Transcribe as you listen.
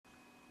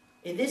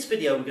In this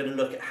video we're going to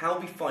look at how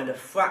we find a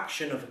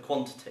fraction of a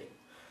quantity.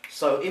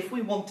 So if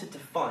we wanted to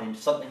find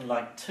something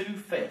like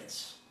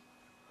 2/5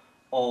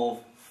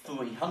 of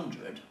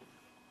 300,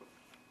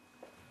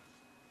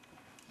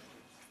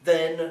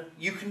 then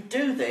you can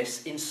do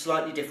this in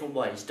slightly different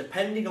ways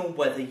depending on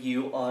whether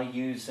you are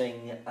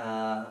using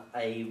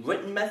a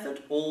written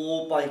method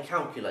or by a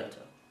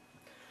calculator.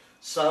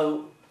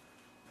 So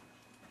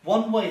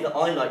one way that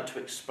I like to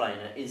explain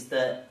it is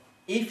that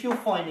if you're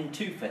finding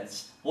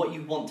 2/5, what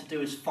you want to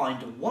do is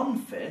find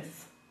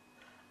 1/5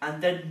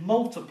 and then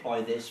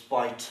multiply this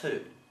by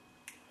 2.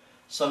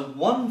 So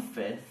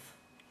 1/5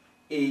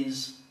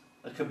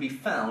 could be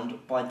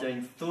found by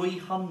doing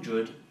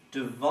 300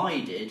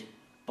 divided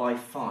by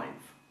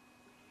 5.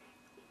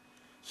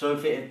 So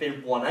if it had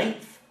been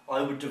 1/8,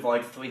 I would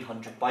divide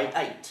 300 by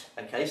 8.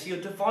 Okay, so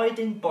you're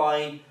dividing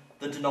by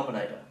the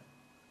denominator.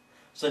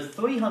 So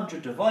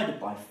 300 divided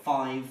by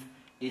 5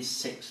 is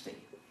 60.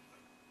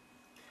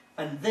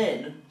 And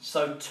then,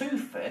 so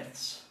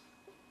 2/5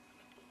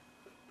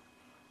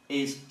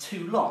 is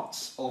 2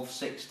 lots of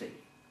 60.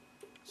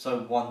 So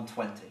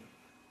 120.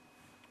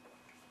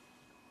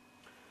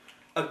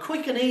 A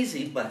quick and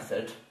easy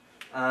method,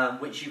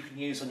 which you can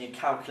use on your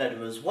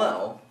calculator as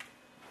well,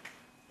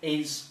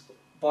 is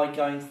by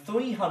going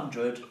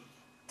 300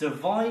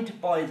 divided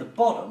by the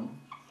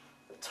bottom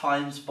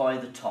times by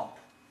the top.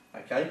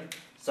 Okay?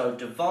 So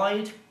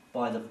divide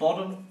by the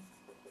bottom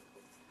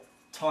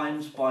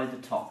times by the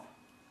top.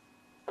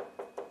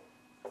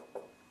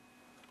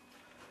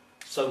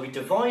 So we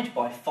divide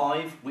by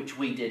 5, which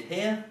we did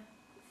here,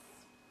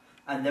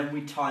 and then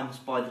we times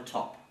by the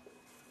top.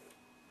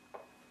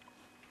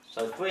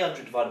 So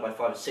 300 divided by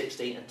 5 is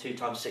 60, and 2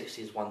 times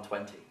 60 is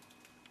 120.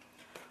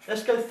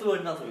 Let's go through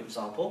another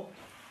example.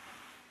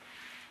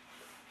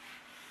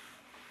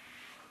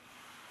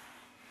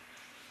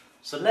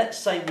 So let's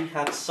say we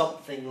had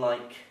something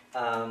like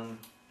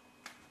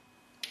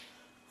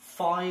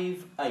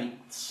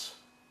 5/8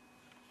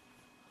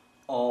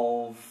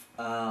 of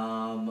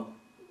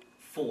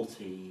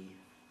 40.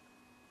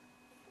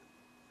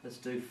 Let's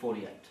do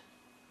 48.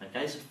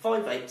 Okay, so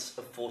 5/8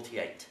 of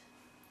 48.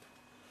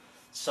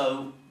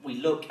 So we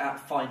look at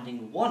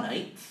finding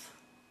 1/8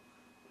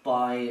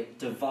 by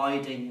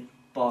dividing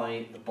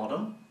by the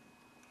bottom.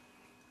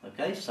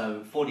 Okay,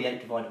 so 48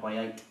 divided by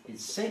 8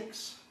 is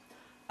 6.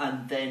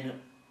 And then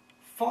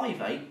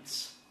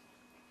 5/8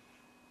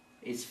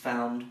 is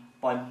found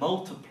by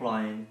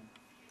multiplying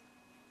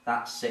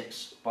that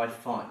 6 by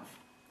 5.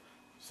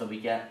 So we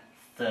get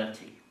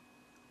 30.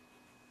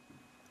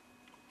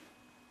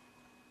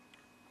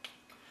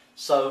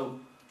 So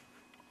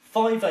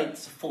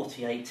 5/8 of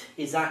 48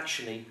 is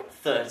actually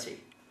 30.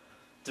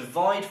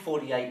 Divide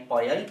 48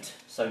 by 8,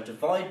 so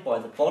divide by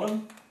the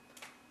bottom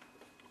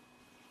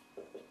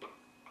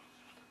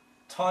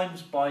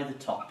times by the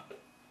top.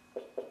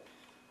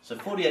 So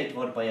 48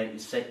 divided by 8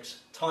 is 6,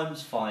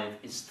 times 5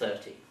 is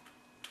 30.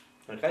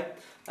 Okay?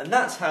 And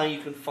that's how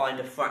you can find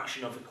a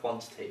fraction of a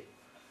quantity.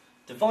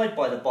 Divide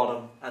by the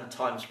bottom and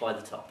times by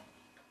the top.